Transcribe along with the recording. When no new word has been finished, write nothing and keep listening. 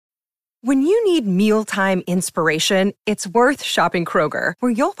When you need mealtime inspiration, it's worth shopping Kroger,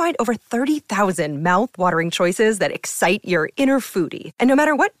 where you'll find over 30,000 mouth-watering choices that excite your inner foodie. And no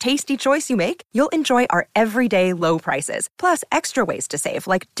matter what tasty choice you make, you'll enjoy our everyday low prices, plus extra ways to save,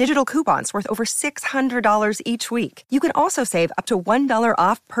 like digital coupons worth over $600 each week. You can also save up to $1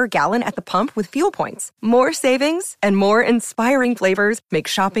 off per gallon at the pump with fuel points. More savings and more inspiring flavors make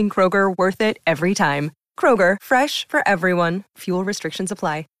shopping Kroger worth it every time. Kroger, fresh for everyone. Fuel restrictions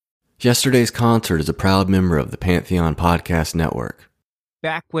apply. Yesterday's Concert is a proud member of the Pantheon Podcast Network.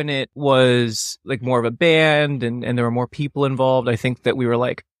 Back when it was like more of a band and there were more people involved, I think that we were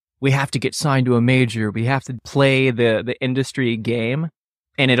like, we have to get signed to a major. We have to play the industry game.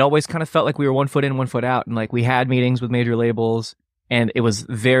 And it always kind of felt like we were 1 foot in, 1 foot out. And like we had meetings with major labels and it was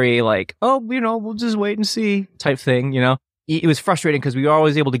very like, oh, we'll just wait and see type thing, It was frustrating because we were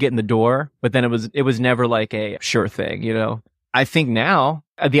always able to get in the door, but then it was never like a sure thing, I think now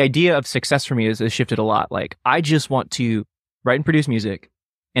the idea of success for me has shifted a lot. Like I just want to write and produce music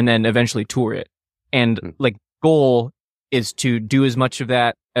and then eventually tour it. And like goal is to do as much of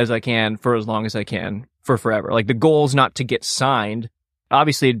that as I can for as long as I can for forever. Like the goal is not to get signed.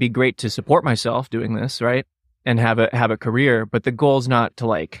 Obviously it'd be great to support myself doing this, right? And have a career, but the goal is not to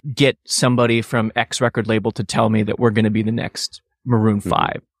like get somebody from X record label to tell me that we're going to be the next Maroon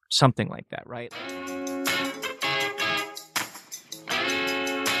 5, something like that, right?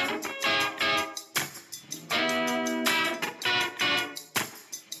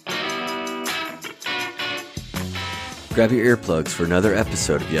 Grab your earplugs for another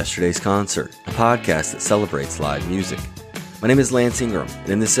episode of Yesterday's Concert, a podcast that celebrates live music. My name is Lance Ingram, and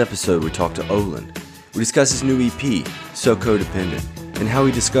in this episode we talk to Olen. We discuss his new EP, So Codependent, and how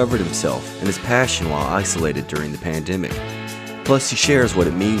he discovered himself and his passion while isolated during the pandemic. Plus, he shares what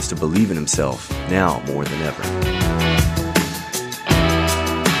it means to believe in himself now more than ever.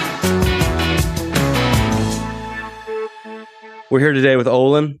 We're here today with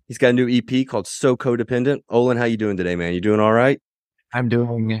Olen. He's got a new EP called So Codependent. Olen, how you doing today, man? You doing all right? I'm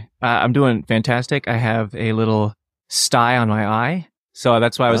doing fantastic. I have a little sty on my eye, so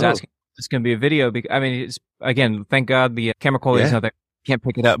that's why I was asking. It's going to be a video. It's, again, thank God the camera quality is not there. Can't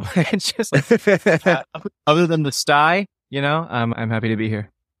pick it up. It's just like, other than the sty, I'm happy to be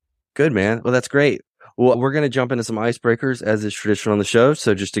here. Good, man. Well, that's great. Well, we're going to jump into some icebreakers as is traditional on the show.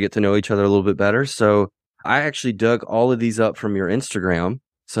 So just to get to know each other a little bit better. So I actually dug all of these up from your Instagram.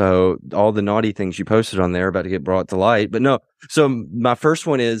 So all the naughty things you posted on there are about to get brought to light. But no. So my first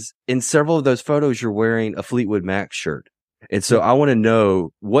one is, in several of those photos, you're wearing a Fleetwood Mac shirt. And so I want to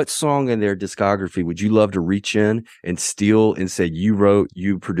know, what song in their discography would you love to reach in and steal and say you wrote,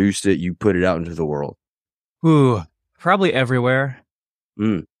 you produced it, you put it out into the world? Ooh, probably Everywhere.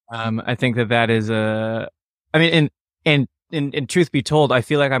 I think that is in truth be told, I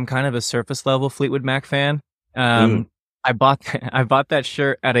feel like I'm kind of a surface level Fleetwood Mac fan. I bought that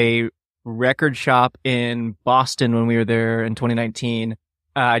shirt at a record shop in Boston when we were there in 2019.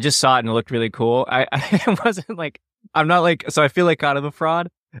 I just saw it and it looked really cool. I wasn't like, I'm not like, so I feel like kind of a fraud,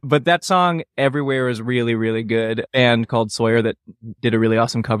 but that song Everywhere is really, really good. And called Sawyer that did a really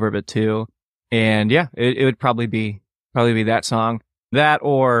awesome cover of it too. And yeah, it would probably be that song, that,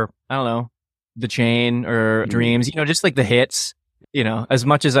 or I don't know, The Chain or Dreams, just like the hits, as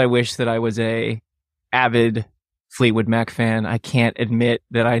much as I wish that I was a avid Fleetwood Mac fan, I can't admit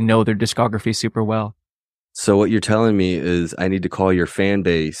that I know their discography super well. So what you're telling me is I need to call your fan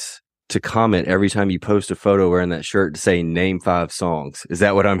base to comment every time you post a photo wearing that shirt to say, name 5 songs. Is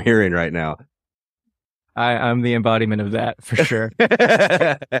that what I'm hearing right now? I'm the embodiment of that for sure.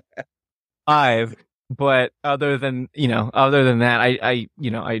 5, but other than that,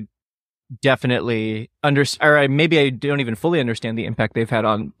 I definitely maybe I don't even fully understand the impact they've had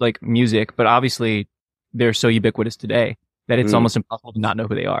on like music, but obviously they're so ubiquitous today that it's almost impossible to not know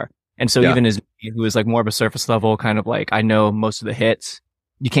who they are. And so even as me, who is like more of a surface level kind of like, I know most of the hits,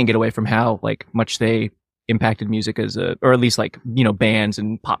 you can't get away from how like much they impacted music or at least like, bands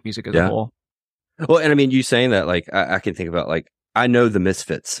and pop music as a whole. Well, and I mean, you saying that, like, I can think about, like, I know the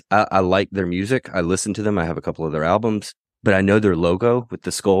Misfits. I like their music. I listen to them. I have a couple of their albums, but I know their logo with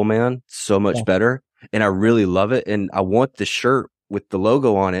the skull man so much better. And I really love it. And I want the shirt with the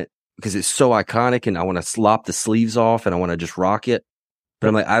logo on it because it's so iconic, and I want to slop the sleeves off and I want to just rock it. But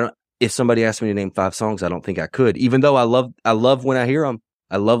I'm like, if somebody asked me to name 5 songs, I don't think I could, even though I love when I hear them.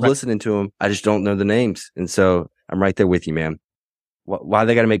 I love listening to them. I just don't know the names. And so I'm right there with you, man. Why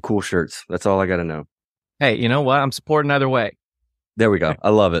they got to make cool shirts? That's all I got to know. Hey, you know what? I'm supporting either way. There we go. I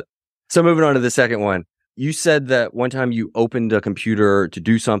love it. So moving on to the second one. You said that one time you opened a computer to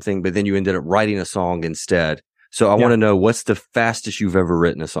do something, but then you ended up writing a song instead. So I want to know, what's the fastest you've ever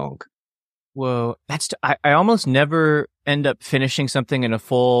written a song? Whoa, I almost never end up finishing something in a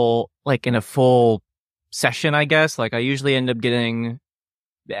full session, I guess. Like I usually end up getting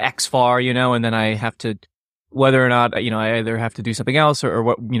the X far, and then I have to, whether or not, I either have to do something else or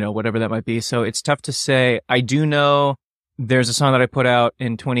what, whatever that might be. So it's tough to say. I do know there's a song that I put out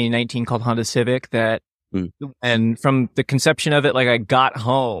in 2019 called Honda Civic and from the conception of it, like I got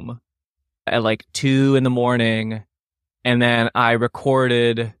home at like 2 a.m. and then I wrote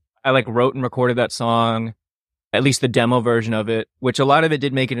and recorded that song, at least the demo version of it, which a lot of it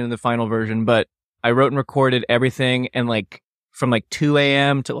did make it into the final version, but I wrote and recorded everything and like from like 2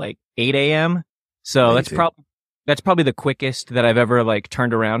 a.m. to like 8 a.m. So that's probably the quickest that I've ever like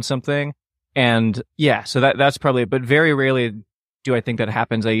turned around something. And yeah, so that's probably, but very rarely do I think that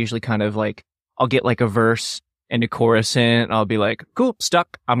happens. I usually kind of like, I'll get like a verse and a chorus in, and I'll be like, cool,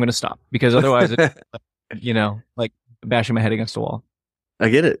 stuck. I'm going to stop because otherwise, like bashing my head against the wall. I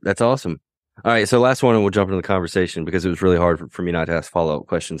get it. That's awesome. All right. So last one, and we'll jump into the conversation because it was really hard for me not to ask follow-up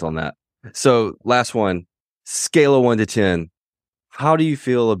questions on that. So last one, scale of 1 to 10. How do you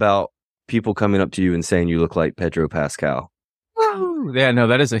feel about people coming up to you and saying you look like Pedro Pascal? Woo! Yeah, no,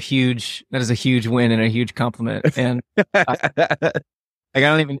 that is a huge win and a huge compliment. And I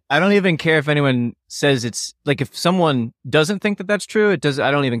don't even care if anyone says it's like, if someone doesn't think that that's true, I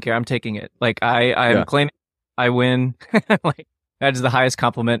don't even care. I'm taking it. Like I'm claiming I win. Like that is the highest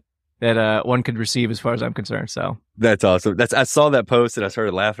compliment that one could receive as far as I'm concerned. So that's awesome. I saw that post and I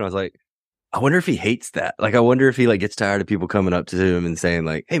started laughing. I was like, I wonder if he hates that. Like, I wonder if he like gets tired of people coming up to him and saying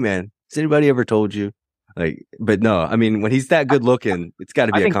like, "Hey man, has anybody ever told you?" Like, but no, I mean, when he's that good looking, it's got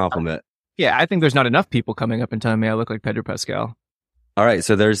to be a compliment. Yeah, I think there's not enough people coming up and telling me I look like Pedro Pascal. All right,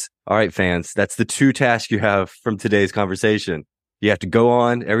 all right, fans. That's the 2 tasks you have from today's conversation. You have to go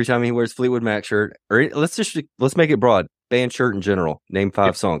on every time he wears Fleetwood Mac shirt, or let's make it broad. Band shirt in general. Name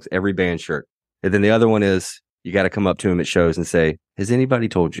 5 songs, every band shirt. And then the other one is you got to come up to him at shows and say, "Has anybody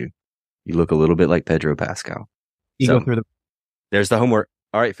told you you look a little bit like Pedro Pascal?" There's the homework.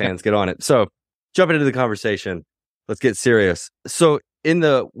 All right, fans, get on it. So jumping into the conversation, let's get serious. So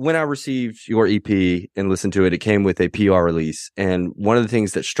when I received your EP and listened to it, it came with a PR release. And one of the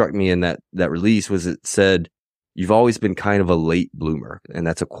things that struck me in that release was it said, "You've always been kind of a late bloomer." And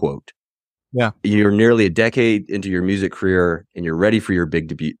that's a quote. Yeah. You're nearly a decade into your music career and you're ready for your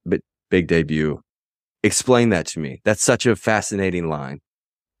big debut. Explain that to me. That's such a fascinating line.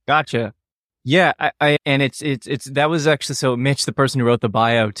 Gotcha. Yeah. And it's that was actually, so Mitch, the person who wrote the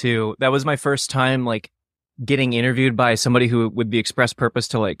bio too, that was my first time like getting interviewed by somebody who with the express purpose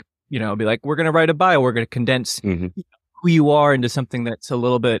to like, be like, we're going to write a bio. We're going to condense who you are into something that's a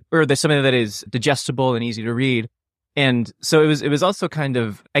little bit, or there's something that is digestible and easy to read. And so it was also kind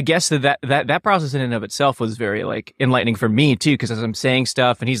of, I guess that process in and of itself was very like enlightening for me too, because as I'm saying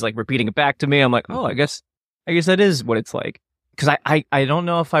stuff and he's like repeating it back to me, I'm like, oh, I guess that is what it's like. Because I don't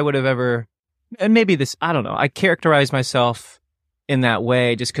know if I would have ever, and maybe this, I don't know, I characterize myself in that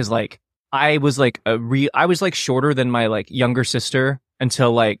way just because like I was like shorter than my like younger sister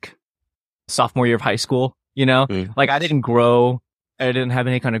until like sophomore year of high school, like I didn't grow. I didn't have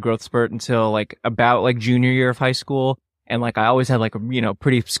any kind of growth spurt until like about like junior year of high school. And like, I always had like a,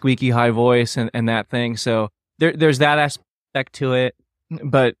 pretty squeaky high voice and that thing. So there's that aspect to it.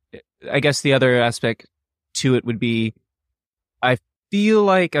 But I guess the other aspect to it would be, I feel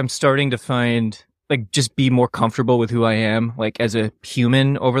like I'm starting to find like just be more comfortable with who I am, like as a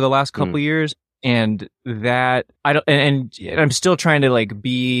human over the last couple years. And that and I'm still trying to like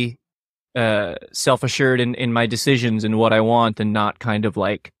be self-assured in my decisions and what I want, and not kind of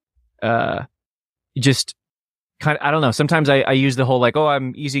like just kind of, I don't know, sometimes I use the whole like, oh,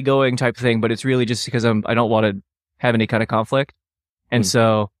 I'm easygoing type thing, but it's really just because I don't want to have any kind of conflict. And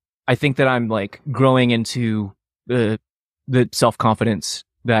so I think that I'm like growing into the self-confidence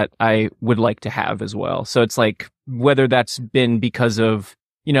that I would like to have as well. So it's like, whether that's been because of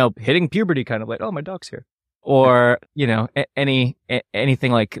hitting puberty, kind of like, oh, my dog's here, or anything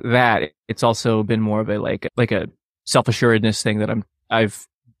like that. It's also been more of a like a self-assuredness thing that I've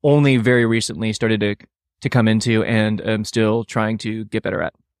only very recently started to come into, and I'm still trying to get better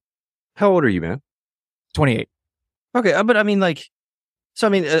at. How old are you, man? 28. Okay, but I mean, like, so I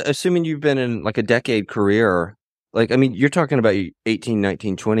mean, assuming you've been in like a decade career, like, I mean, you're talking about 18,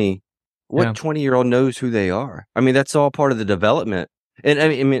 19, 20. What 20-year-old knows who they are? I mean, that's all part of the development. And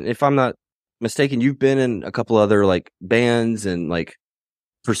I mean, if I'm not mistaken, you've been in a couple other like bands and like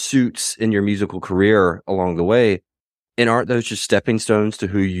pursuits in your musical career along the way. And aren't those just stepping stones to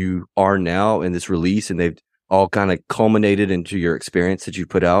who you are now in this release? And they've all kind of culminated into your experience that you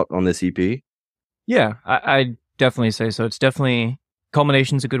put out on this EP? Yeah, I definitely say so. It's definitely,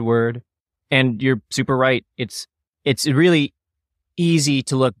 culmination's a good word. And you're super right. It's really easy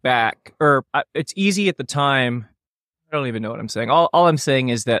to look back, or it's easy at the time. I don't even know what I'm saying. All I'm saying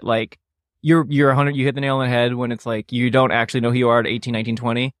is that like you're 100, you hit the nail on the head when it's like you don't actually know who you are at 18, 19,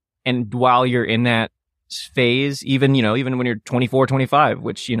 20. And while you're in that phase, even when you're 24, 25,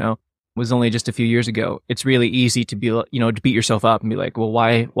 which, was only just a few years ago, it's really easy to be, to beat yourself up and be like, well,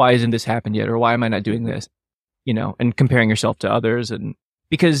 why isn't this happened yet? Or why am I not doing this? And comparing yourself to others. And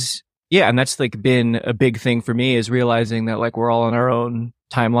because, yeah, and that's like been a big thing for me, is realizing that like we're all on our own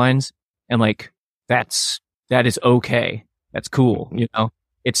timelines, and like that is okay. That's cool.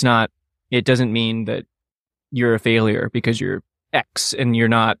 It's not, it doesn't mean that you're a failure because you're X and you're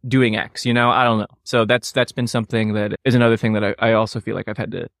not doing X, I don't know. So that's been something that is another thing that I also feel like I've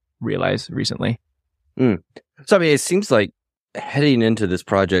had to realize recently. So, I mean, it seems like heading into this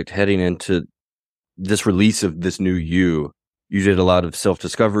project, heading into this release of this new you did a lot of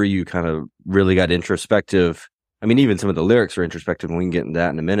self-discovery. You kind of really got introspective. I mean, even some of the lyrics are introspective, and we can get into that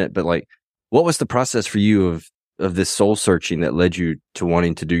in a minute. But like, what was the process for you of this soul searching that led you to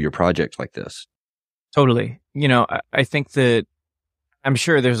wanting to do your project like this? Totally. I think that I'm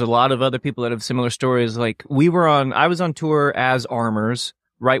sure there's a lot of other people that have similar stories. Like I was on tour as Armors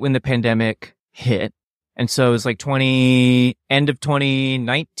right when the pandemic hit. And so it was like end of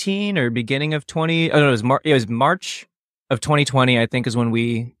 2019 or beginning of it was March of 2020, I think, is when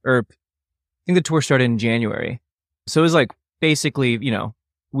I think the tour started in January. So it was like basically,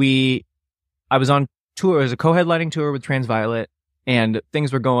 I was on tour. It was a co-headlining tour with Transviolet, and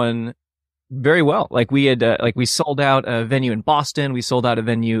things were going very well. Like we had, we sold out a venue in Boston. We sold out a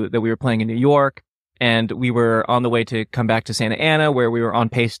venue that we were playing in New York. And we were on the way to come back to Santa Ana, where we were on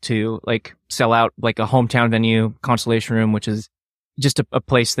pace to like sell out like a hometown venue, Constellation Room, which is just a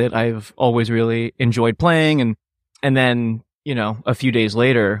place that I've always really enjoyed playing. And then, a few days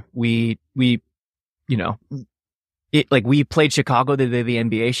later, we played Chicago the day the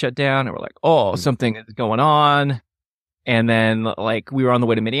NBA shut down, and we're like, oh, something is going on. And then like we were on the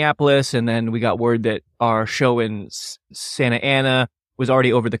way to Minneapolis, and then we got word that our show in Santa Ana was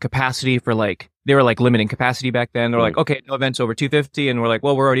already over the capacity for they were like limiting capacity back then. They're like, okay, no events over 250. And we're like,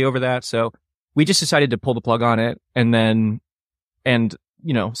 well, we're already over that. So we just decided to pull the plug on it. So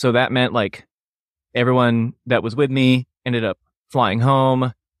that meant like everyone that was with me ended up flying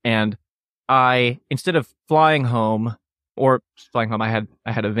home. And instead of flying home, I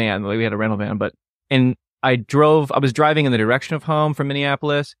had a van, like we had a rental van, I was driving in the direction of home from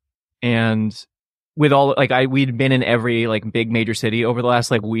Minneapolis, and with all we'd been in every like big major city over the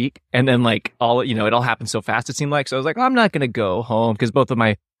last like week, and then like all it all happened so fast, it seemed like. So I was like, I'm not gonna go home, because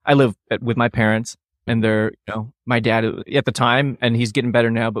I live with my parents, and they're my dad at the time, and he's getting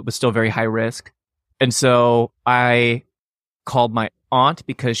better now, but was still very high risk. And so I called my aunt,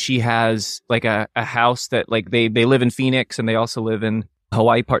 because she has like a house that like they live in Phoenix, and they also live in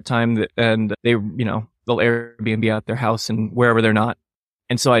Hawaii part-time, and they they'll Airbnb out their house and wherever they're not.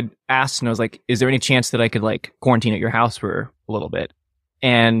 And so I asked, and I was like, is there any chance that I could like quarantine at your house for a little bit?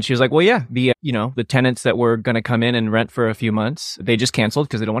 And she was like, well, yeah, the tenants that were going to come in and rent for a few months, they just canceled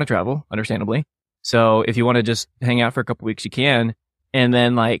because they don't want to travel, understandably. So if you want to just hang out for a couple weeks, you can. And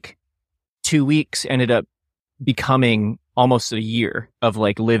then like 2 weeks ended up becoming almost a year of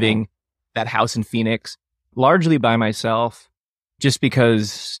like living that house in Phoenix, largely by myself, just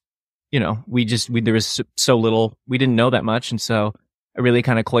because, there was so little, we didn't know that much. And so I really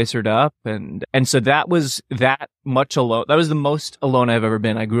kind of cloistered up. And so that was that much alone. That was the most alone I've ever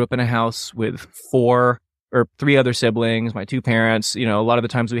been. I grew up in a house with 3 other siblings, my 2 parents. A lot of the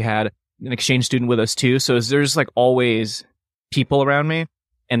times we had an exchange student with us too. So there's like always people around me.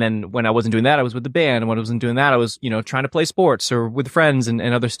 And then when I wasn't doing that, I was with the band. And when I wasn't doing that, I was, trying to play sports or with friends and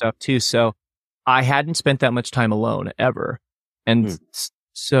other stuff too. So I hadn't spent that much time alone ever. And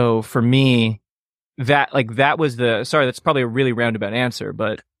so for me, that's probably a really roundabout answer,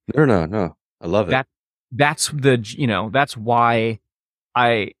 but no, I love it. That's why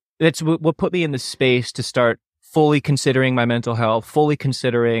that's what put me in the space to start fully considering my mental health, fully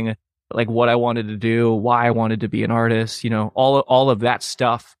considering like what I wanted to do, why I wanted to be an artist, all of that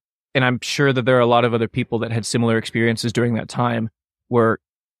stuff. And I'm sure that there are a lot of other people that had similar experiences during that time, where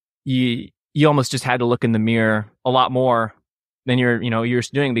you almost just had to look in the mirror a lot more than you're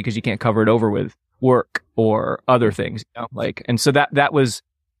doing, because you can't cover it over with work or other things, and so that was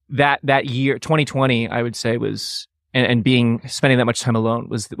that year 2020, I would say, was and spending that much time alone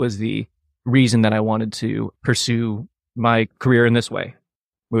was the reason that I wanted to pursue my career in this way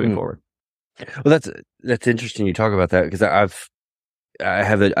moving forward. Well, that's interesting you talk about that, because I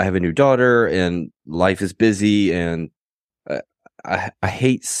have a new daughter, and life is busy, and I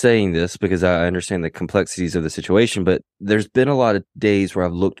hate saying this because I understand the complexities of the situation, but there's been a lot of days where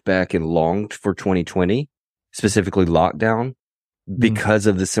I've looked back and longed for 2020, specifically lockdown, because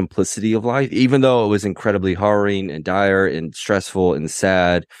of the simplicity of life, even though it was incredibly harrowing and dire and stressful and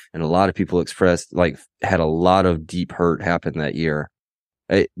sad. And a lot of people expressed, like, had a lot of deep hurt happen that year.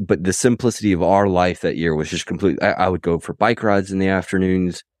 But the simplicity of our life that year was just completely, I would go for bike rides in the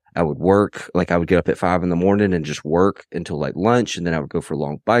afternoons. I would work, like I would get up at 5 a.m. and just work until like lunch. And then I would go for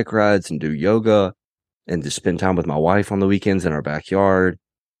long bike rides and do yoga and just spend time with my wife on the weekends in our backyard.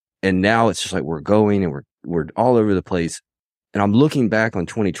 And now it's just like we're going and we're all over the place. And I'm looking back on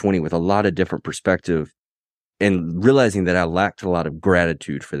 2020 with a lot of different perspective and realizing that I lacked a lot of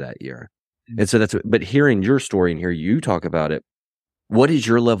gratitude for that year. And so but hearing your story and hear you talk about it, what is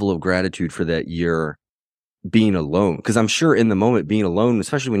your level of gratitude for that year being alone? Because I'm sure in the moment being alone,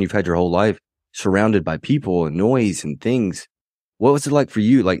 especially when you've had your whole life surrounded by people and noise and things, what was it like for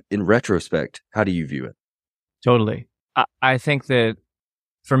you? Like in retrospect, how do you view it? Totally. I think that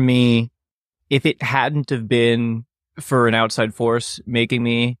for me, if it hadn't have been for an outside force making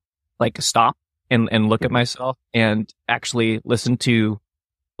me like stop and look at myself and actually listen to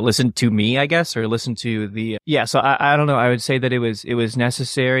me, I guess, or listen to so I don't know. I would say that it was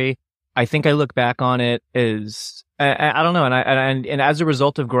necessary. I think I look back on it as I don't know, and as a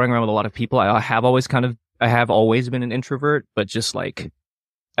result of growing around with a lot of people, I have always been an introvert, but just like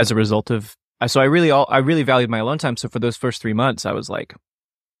as a result of so I really valued my alone time. So for those first 3 months, I was like,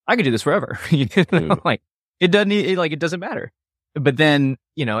 I could do this forever. Like it doesn't matter. But then,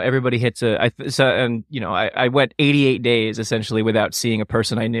 everybody hits I went 88 days essentially without seeing a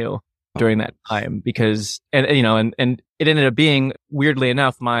person I knew during that time because, and it ended up being, weirdly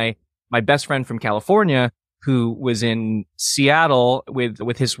enough, my best friend from California who was in Seattle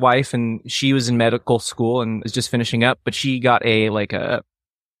with his wife, and she was in medical school and was just finishing up, but she got they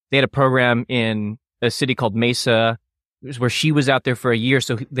had a program in a city called Mesa where she was out there for a year.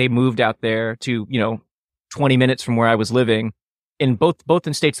 So they moved out there to, 20 minutes from where I was living in both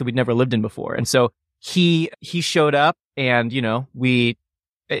in states that we'd never lived in before. And so he showed up and,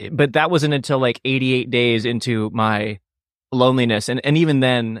 but that wasn't until like 88 days into my loneliness. And even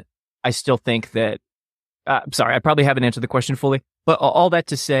then I still think that, sorry, I probably haven't answered the question fully, but all that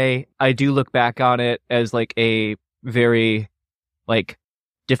to say, I do look back on it as like a very like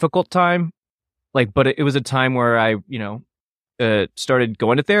difficult time. Like, but it was a time where I, started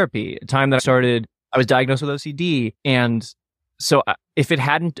going to therapy, a time that I was diagnosed with OCD. And so if it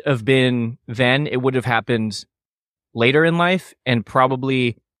hadn't have been then, it would have happened later in life and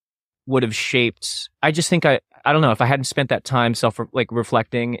probably would have shaped. I just think I don't know, if I hadn't spent that time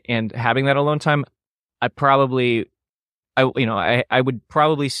reflecting and having that alone time, I would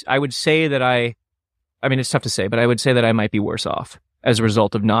say that I mean, it's tough to say, but I would say that I might be worse off as a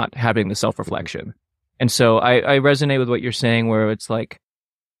result of not having the self-reflection. And so I resonate with what you're saying, where it's like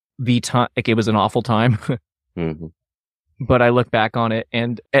it was an awful time. Mm-hmm. But I look back on it,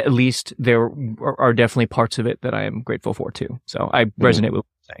 and at least there are definitely parts of it that I am grateful for too. So I resonate with what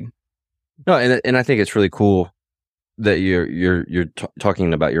you're saying. No, and I think it's really cool that you're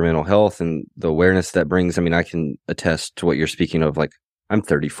talking about your mental health and the awareness that brings. I mean, I can attest to what you're speaking of. Like, I'm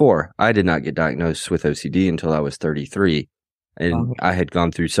 34. I did not get diagnosed with OCD until I was 33. And I had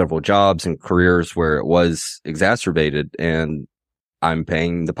gone through several jobs and careers where it was exacerbated, and I'm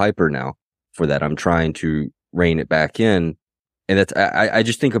paying the piper now for that. I'm trying to rein it back in. And that's, I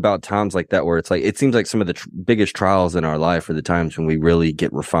just think about times like that where it's like, it seems like some of the biggest trials in our life are the times when we really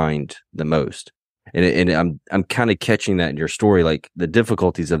get refined the most. And I'm kind of catching that in your story. Like, the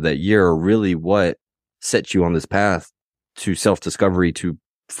difficulties of that year are really what set you on this path to self-discovery, to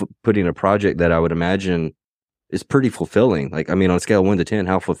putting a project that I would imagine is pretty fulfilling. Like, I mean, on a scale of 1 to 10,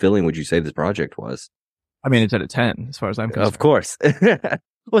 how fulfilling would you say this project was? I mean, it's at a 10 as far as I'm concerned. Of course.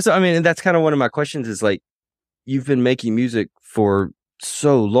 Well, so, I mean, and that's kind of one of my questions is like, you've been making music for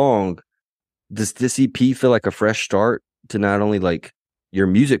so long. Does this EP feel like a fresh start to not only like your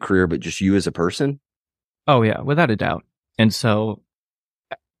music career, but just you as a person? Oh yeah, without a doubt. And so,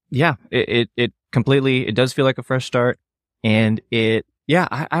 yeah, it completely, it does feel like a fresh start. And I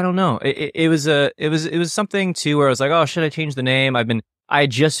don't know. It was something too where I was like, oh, should I change the name? I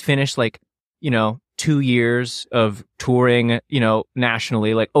just finished 2 years of touring,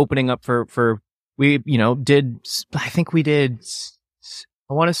 nationally, like opening up for we did,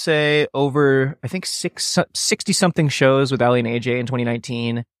 I want to say over, 60 something shows with Ali and AJ in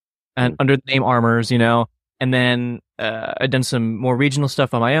 2019 and under the name Armors, and then I'd done some more regional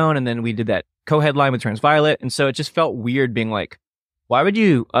stuff on my own. And then we did that co-headline with Transviolet. And so it just felt weird being like, why would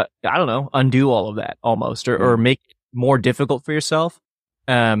you, undo all of that almost, or make it more difficult for yourself.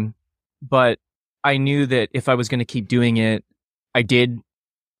 But I knew that if I was going to keep doing it,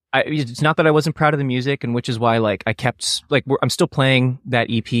 it's not that I wasn't proud of the music, and which is why like I kept like I'm still playing that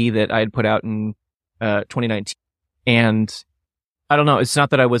EP that I had put out in 2019, and I don't know. It's not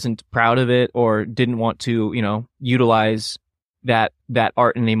that I wasn't proud of it or didn't want to, utilize that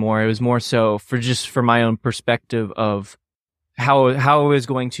art anymore. It was more so for my own perspective of how I was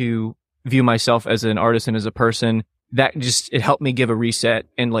going to view myself as an artist and as a person. That it helped me give a reset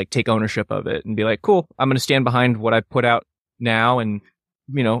and like take ownership of it and be like, cool, I'm going to stand behind what I put out now and,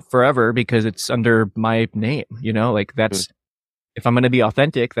 forever, because it's under my name, like that's, if I'm going to be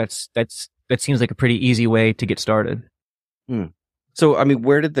authentic, that seems like a pretty easy way to get started. So, I mean,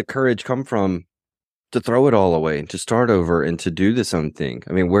 where did the courage come from to throw it all away and to start over and to do this own thing?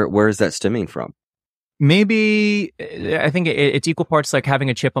 I mean, where is that stemming from? Maybe I think it's equal parts like having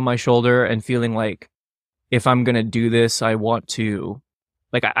a chip on my shoulder and feeling like if I'm going to do this, I want to,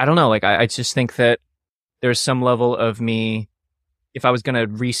 like, I don't know. Like, I just think that there's some level of me, if I was going to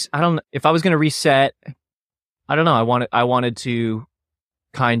reset, I don't know. I wanted to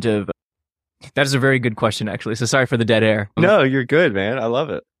kind of, that is a very good question, actually. So sorry for the dead air. No, you're good, man. I love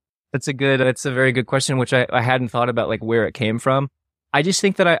it. That's a very good question, which I hadn't thought about, like where it came from. I just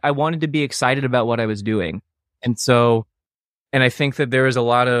think that I wanted to be excited about what I was doing. And I think that there is a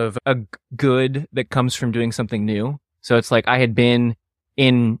lot of a good that comes from doing something new. So it's like I had been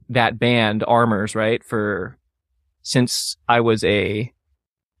in that band, Armors, right, since I was a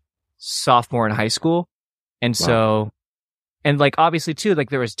sophomore in high school. And so, and like obviously too, like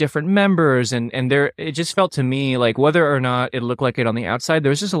there was different members and it just felt to me like whether or not it looked like it on the outside,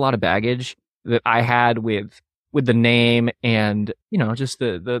 there was just a lot of baggage that I had with the name and, just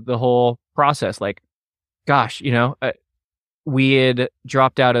the whole process. Like, gosh, we had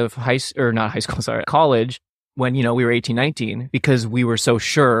dropped out of college when, we were 18, 19, because we were so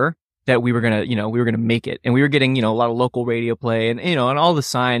sure that we were going to make it. And we were getting, a lot of local radio play and, and all the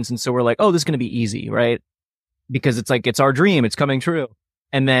signs. And so we're like, oh, this is going to be easy, right? Because it's like, it's our dream. It's coming true.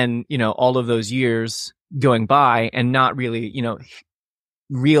 And then, all of those years going by and not really,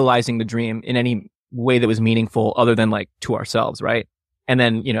 realizing the dream in any way that was meaningful other than like to ourselves. Right. And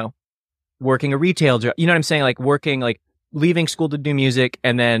then, working a retail job, you know what I'm saying? Like working, like leaving school to do music.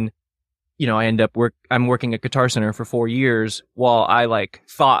 And then, I'm working at Guitar Center for 4 years while I like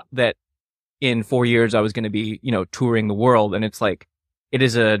thought that in 4 years I was going to be, touring the world. And it's like, I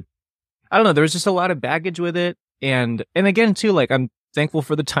don't know. There was just a lot of baggage with it. And again, too, like I'm thankful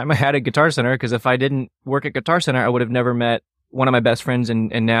for the time I had at Guitar Center, because if I didn't work at Guitar Center, I would have never met one of my best friends and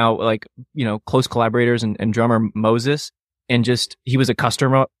now like, close collaborators and drummer Moses. And just, he was a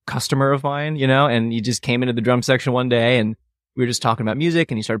customer of mine, and he just came into the drum section one day and we were just talking about music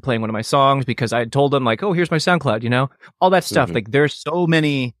and he started playing one of my songs because I had told him like, oh, here's my SoundCloud, all that stuff. Mm-hmm. Like there's so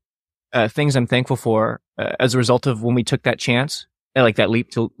many things I'm thankful for as a result of when we took that chance, like that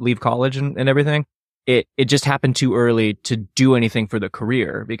leap to leave college and everything. It just happened too early to do anything for the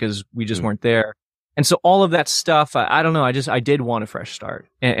career because we just weren't there. And so all of that stuff, I don't know. I did want a fresh start.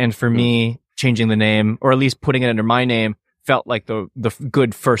 And for me, changing the name or at least putting it under my name felt like the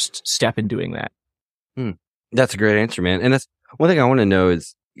good first step in doing that. That's a great answer, man. And that's one thing I want to know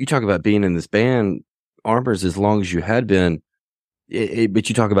is you talk about being in this band, Armors, as long as you had been, but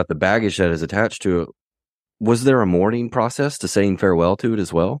you talk about the baggage that is attached to it. Was there a mourning process to saying farewell to it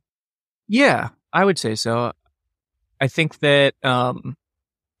as well? Yeah, I would say so. I think that, and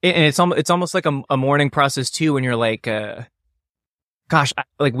it's almost like a mourning process too, when you're like, gosh,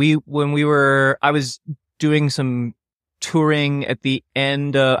 like I was doing some touring at the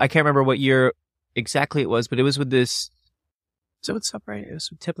end. I can't remember what year exactly it was, but it was with this. So what's up, right? It was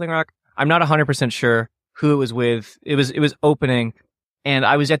with Tippling Rock. I'm not 100% sure who it was with. It was opening, and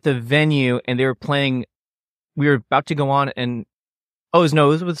I was at the venue, and they were playing. We were about to go on, and it was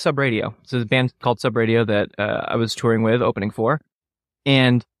with Sub Radio. So there's a band called Sub Radio that I was touring with, opening for,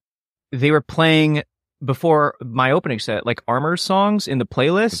 and they were playing before my opening set, like Armor songs in the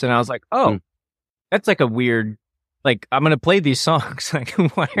playlist, and I was like, oh, that's like a weird. Like I'm gonna play these songs. Like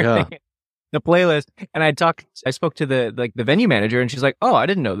why are they? The playlist, and I spoke to the venue manager, and she's like, oh, I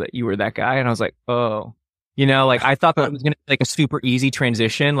didn't know that you were that guy. And I was like, oh, like I thought that it was going to be like a super easy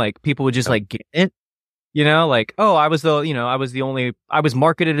transition. Like people would just like get it, like, oh, I was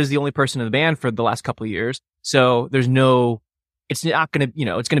marketed as the only person in the band for the last couple of years. So it's not going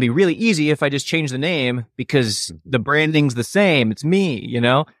to, it's going to be really easy if I just change the name because the branding's the same. It's me,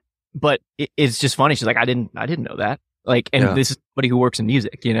 but it's just funny. She's like, I didn't know that. Like, and this is somebody who works in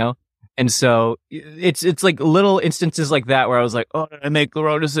music, And so it's like little instances like that where I was like, oh, did I make the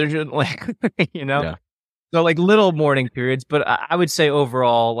wrong decision? Like, Yeah. So like little mourning periods, but I would say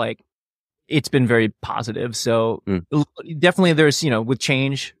overall, like it's been very positive. So definitely there's, with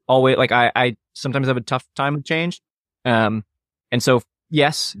change always, like I sometimes have a tough time with change. And so,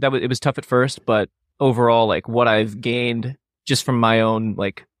 yes, it was tough at first, but overall, like what I've gained just from my own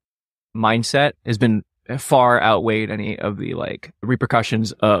like mindset has been far outweighed any of the like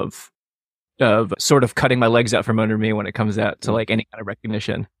repercussions of sort of cutting my legs out from under me when it comes out to like any kind of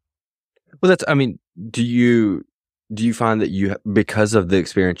recognition. Well, do you find that because of the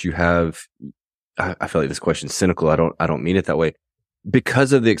experience you have, I feel like this question's cynical. I don't mean it that way.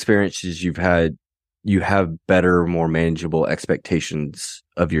 Because of the experiences you've had, you have better, more manageable expectations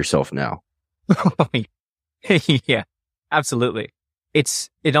of yourself now. Yeah, absolutely.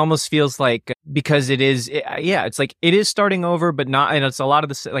 It almost feels like, because it's like it is starting over, but not, and it's a lot of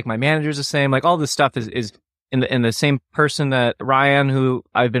the, like my manager's the same, like all this stuff is in the same person that Ryan, who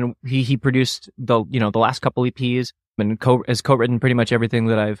he produced the last couple EPs and has co-written pretty much everything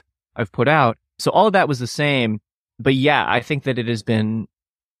that I've put out. So all of that was the same, but yeah, I think that it has been,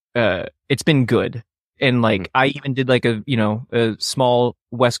 it's been good. And like, I even did like a small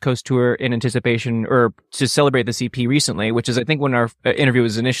West Coast tour in anticipation or to celebrate this EP recently, which is, I think when our interview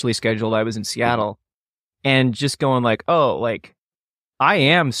was initially scheduled, I was in Seattle and just going like, oh, like I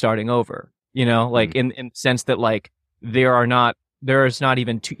am starting over, like in the sense that like there's not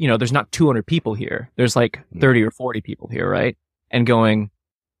even there's not 200 people here. There's like 30 or 40 people here. Right. And going,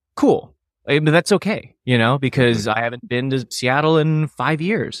 cool. But that's okay, because I haven't been to Seattle in 5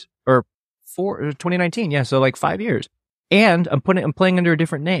 years or 2019. Yeah. So like 5 years, and I'm playing under a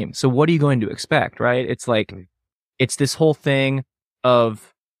different name. So what are you going to expect? Right. It's like, it's this whole thing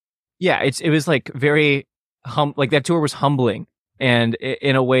of, it was like very, like that tour was humbling, and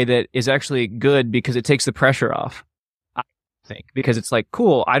in a way that is actually good because it takes the pressure off, I think, because it's like,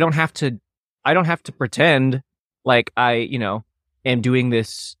 cool. I don't have to pretend like I, am doing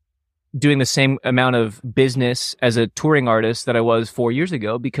the same amount of business as a touring artist that I was 4 years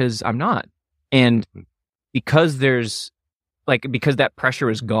ago, because I'm not. And because because that pressure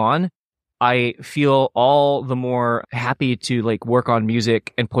is gone, I feel all the more happy to like work on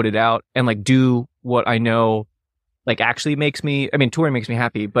music and put it out and like do what I know like actually touring makes me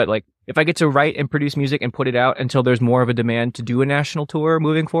happy, but like if I get to write and produce music and put it out until there's more of a demand to do a national tour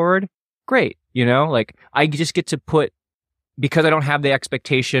moving forward, great. Like I just get to put, because I don't have the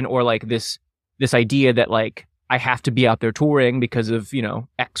expectation or like this idea that like I have to be out there touring because of,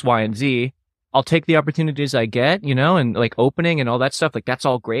 X, Y, and Z. I'll take the opportunities I get, and like opening and all that stuff. Like that's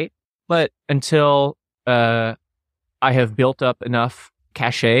all great. But until, I have built up enough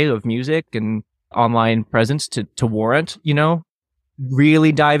cachet of music and online presence to warrant,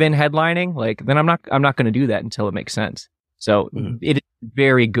 really dive in headlining, like then I'm not going to do that until it makes sense. So it is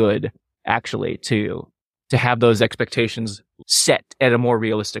very good actually to have those expectations set at a more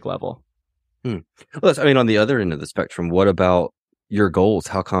realistic level. Well, on the other end of the spectrum, what about your goals?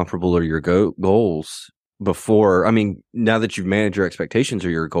 How comparable are your goals before? Now that you've managed your expectations, are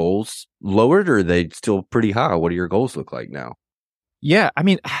your goals lowered or are they still pretty high? What do your goals look like now? Yeah, I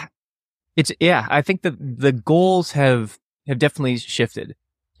think that the goals have definitely shifted,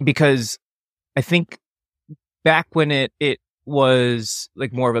 because I think back when it was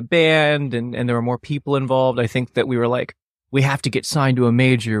like more of a band and there were more people involved, I think that we were like, we have to get signed to a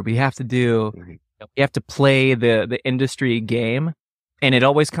major. We have to play the industry game. And it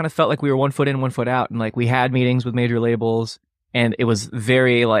always kind of felt like we were 1 foot in, 1 foot out. And like we had meetings with major labels and it was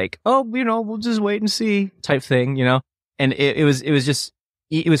very like, oh, we'll just wait and see type thing, and it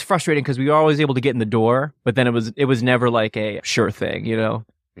was frustrating because we were always able to get in the door, but then it was never like a sure thing,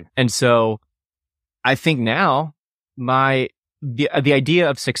 And so I think now the idea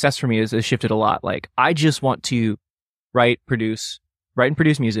of success for me has shifted a lot. Like I just want to write and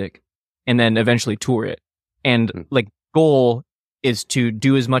produce music and then eventually tour it. And like goal is to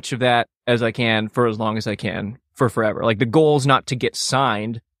do as much of that as I can for as long as I can for forever. Like the goal is not to get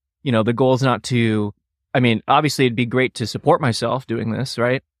signed, the goal is not to, obviously it'd be great to support myself doing this,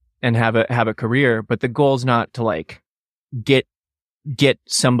 right? And have a career, but the goal is not to like get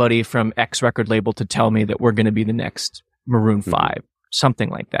somebody from X record label to tell me that we're going to be the next Maroon 5, something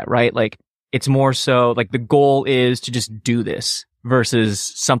like that, right? Like it's more so like the goal is to just do this versus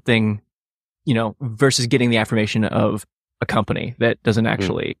something, versus getting the affirmation of a company that doesn't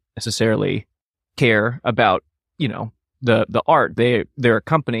actually necessarily care about, the art. They're a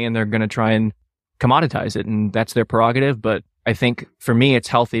company and they're going to try and commoditize it, and that's their prerogative. But I think for me, it's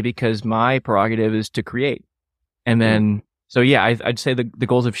healthy because my prerogative is to create. And then, so yeah, I'd say the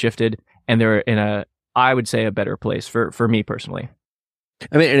goals have shifted and they're in I would say a better place for me personally.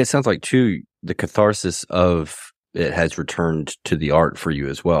 And it sounds like too, the catharsis of it has returned to the art for you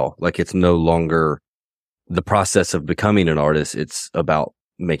as well. Like it's no longer the process of becoming an artist. It's about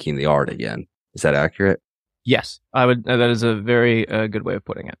making the art again. Is that accurate? Yes, I would. That is a very good way of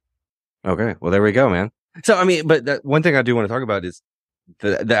putting it. Okay. Well, there we go, man. So, I mean, but one thing I do want to talk about is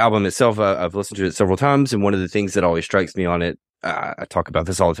the album itself. I've listened to it several times. And one of the things that always strikes me on it, I talk about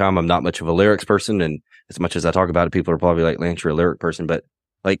this all the time. I'm not much of a lyrics person. And as much as I talk about it, people are probably like, Lance, you're a lyric person. But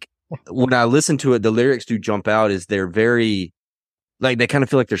like when I listen to it, the lyrics do jump out as they're very, like, they kind of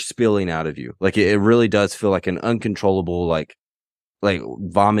feel like they're spilling out of you. Like it really does feel like an uncontrollable, like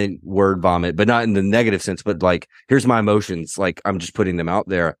word vomit, but not in the negative sense, but like, here's my emotions. Like I'm just putting them out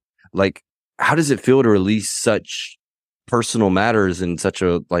there. Like, how does it feel to release such personal matters in such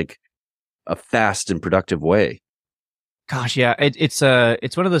a fast and productive way? Gosh, yeah, it's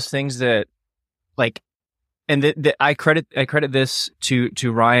one of those things that like, and I credit this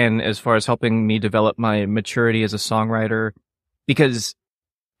to Ryan as far as helping me develop my maturity as a songwriter, because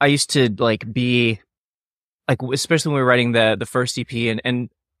I used to like be like, especially when we were writing the first EP and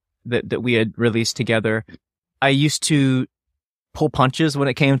that we had released together, I used to pull punches when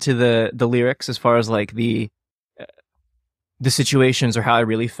it came to the lyrics as far as like the situations or how I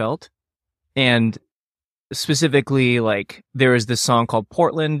really felt. And specifically, like there was this song called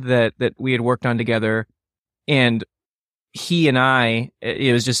Portland that we had worked on together, and he and I,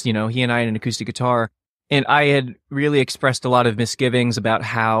 it was just, he and I and an acoustic guitar, and I had really expressed a lot of misgivings about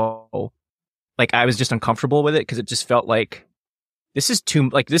how like I was just uncomfortable with it because it just felt like this is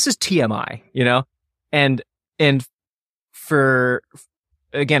TMI, and for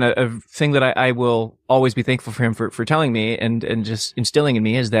again, a thing that I will always be thankful for him for telling me and just instilling in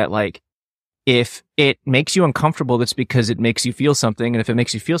me is that like, if it makes you uncomfortable, that's because it makes you feel something. And if it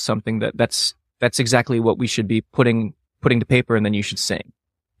makes you feel something, that's exactly what we should be putting to paper, and then you should sing,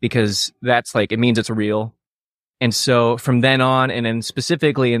 because that's like, it means it's real. And so from then on, and then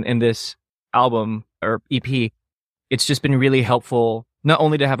specifically in this album or EP, it's just been really helpful not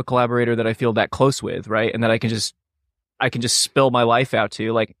only to have a collaborator that I feel that close with, right? And that I can just spill my life out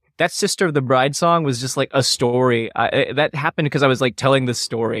to. Like that Sister of the Bride song was just like a story. That happened because I was like telling the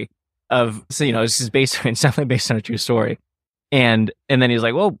story of, so, this is it's definitely based on a true story. And then he's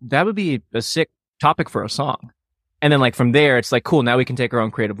like, well, that would be a sick topic for a song. And then like from there, it's like, cool, now we can take our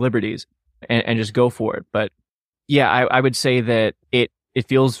own creative liberties and just go for it. But yeah, I would say that it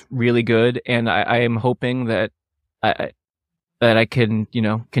feels really good. And I am hoping that I can,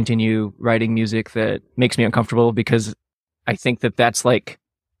 continue writing music that makes me uncomfortable, because I think that that's like,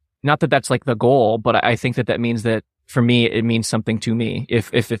 not that that's like the goal, but I think that means that for me, it means something to me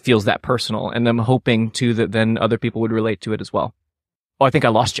if it feels that personal. And I'm hoping too that then other people would relate to it as well. Oh, I think I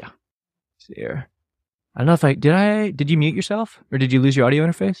lost you. Let's see here. I don't know if did you mute yourself, or did you lose your audio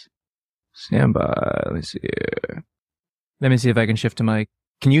interface? Stand by. Let me see here. Let me see if I can shift to my,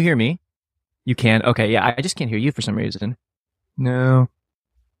 can you hear me? You can? Okay. Yeah. I just can't hear you for some reason. No.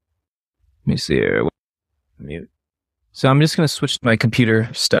 Let me see here. Mute. So I'm just going to switch to my computer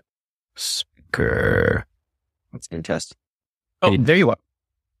stuff. Speaker. Let's test. Oh, there you are.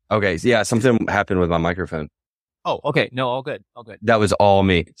 Okay. Yeah. Something happened with my microphone. Oh, okay. No, all good. All good. That was all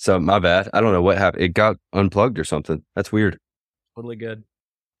me. So my bad. I don't know what happened. It got unplugged or something. That's weird. Totally good.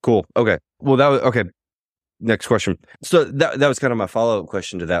 Cool. Okay. Well, that was okay. Next question. So that was kind of my follow-up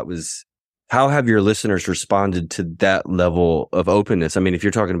question to that was, how have your listeners responded to that level of openness? I mean, if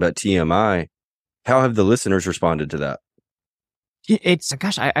you're talking about TMI, how have the listeners responded to that? It's,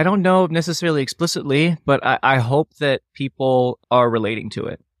 gosh, I don't know necessarily explicitly, but I hope that people are relating to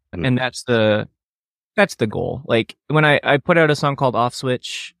it. Mm-hmm. And that's the goal. Like when I put out a song called Off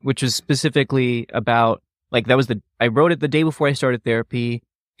Switch, which was specifically about, like, I wrote it the day before I started therapy.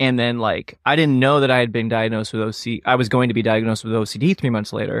 And then like, I didn't know that I had been diagnosed with OCD. I was going to be diagnosed with OCD 3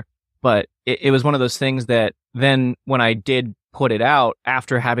 months later, but it was one of those things that then when I did put it out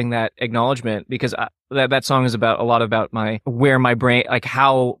after having that acknowledgement, because that song is about a lot about where my brain, like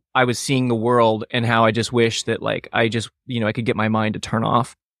how I was seeing the world and how I just wish that like, I just, I could get my mind to turn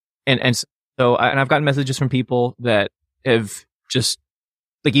off. And so I've gotten messages from people that have just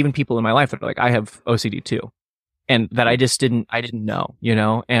like, even people in my life that are like, I have OCD too. And that I didn't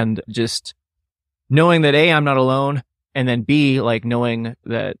know, and just knowing that A, I'm not alone. And then B, like knowing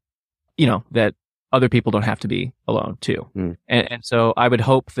that, that other people don't have to be alone too. Mm. And so I would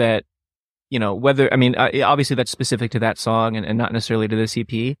hope that, obviously that's specific to that song and not necessarily to this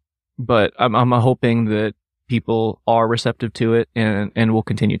EP, but I'm hoping that people are receptive to it and will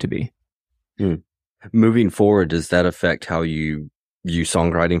continue to be. Mm. Moving forward, does that affect how you view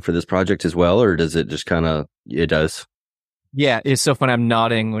songwriting for this project as well? Or does it just it does? Yeah. It's so fun. I'm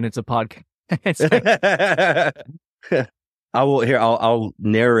nodding when it's a podcast. I'll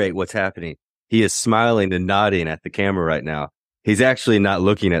narrate what's happening. He is smiling and nodding at the camera right now. He's actually not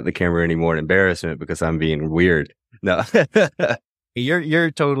looking at the camera anymore in embarrassment because I'm being weird. No.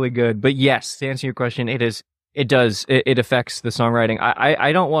 You're totally good. But yes, to answer your question, it affects the songwriting.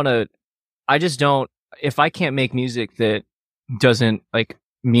 I don't want to, I just don't, if I can't make music that doesn't like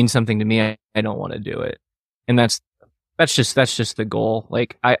mean something to me, I don't want to do it. And that's just the goal.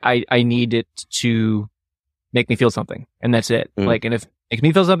 Like I need it to make me feel something, and that's it. Like, and if it makes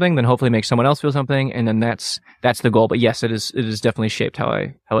me feel something, then hopefully make someone else feel something. And then that's the goal. But yes, it is definitely shaped how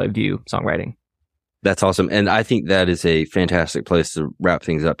I view songwriting. That's awesome. And I think that is a fantastic place to wrap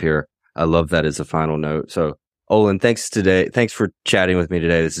things up here. I love that as a final note. So, Olen, thanks for chatting with me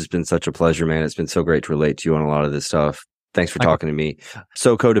today. This has been such a pleasure, man. It's been so great to relate to you on a lot of this stuff. Thanks for talking to me.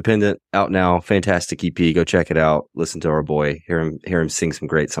 So Codependent, out now. Fantastic EP. Go check it out. Listen to our boy. Hear him sing some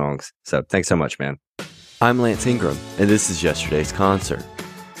great songs. So thanks so much, man. I'm Lance Ingram, and this is Yesterday's Concert.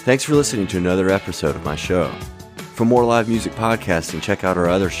 Thanks for listening to another episode of my show. For more live music podcasting, check out our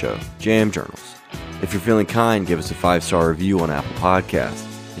other show, Jam Journals. If you're feeling kind, give us a 5-star review on Apple Podcasts,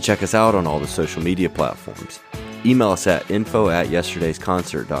 and check us out on all the social media platforms. Email us at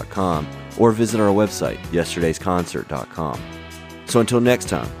info@yesterdaysconcert.com or visit our website, yesterdaysconcert.com. So until next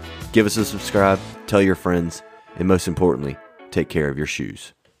time, give us a subscribe, tell your friends, and most importantly, take care of your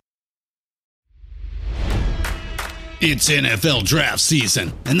shoes. It's NFL draft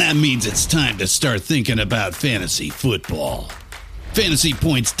season, and that means it's time to start thinking about fantasy football.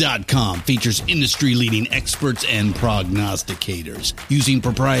 FantasyPoints.com features industry-leading experts and prognosticators using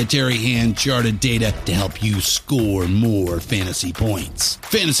proprietary hand-charted data to help you score more fantasy points.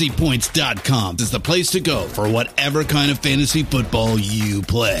 FantasyPoints.com is the place to go for whatever kind of fantasy football you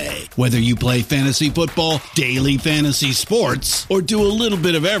play. Whether you play fantasy football, daily fantasy sports, or do a little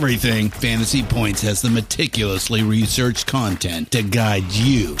bit of everything, Fantasy Points has the meticulously researched content to guide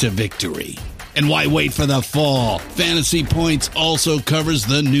you to victory. And why wait for the fall? Fantasy Points also covers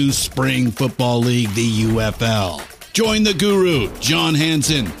the new spring football league, the UFL. Join the guru, John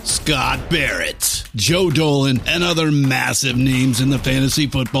Hansen, Scott Barrett, Joe Dolan, and other massive names in the fantasy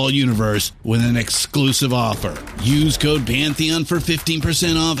football universe with an exclusive offer. Use code Pantheon for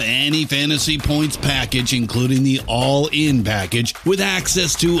 15% off any Fantasy Points package, including the all-in package, with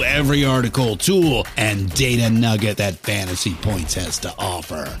access to every article, tool, and data nugget that Fantasy Points has to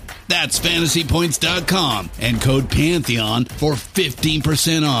offer. That's FantasyPoints.com and code Pantheon for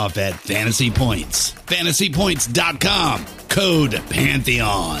 15% off at Fantasy Points. FantasyPoints.com, code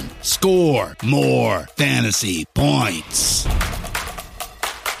Pantheon. Score more fantasy points.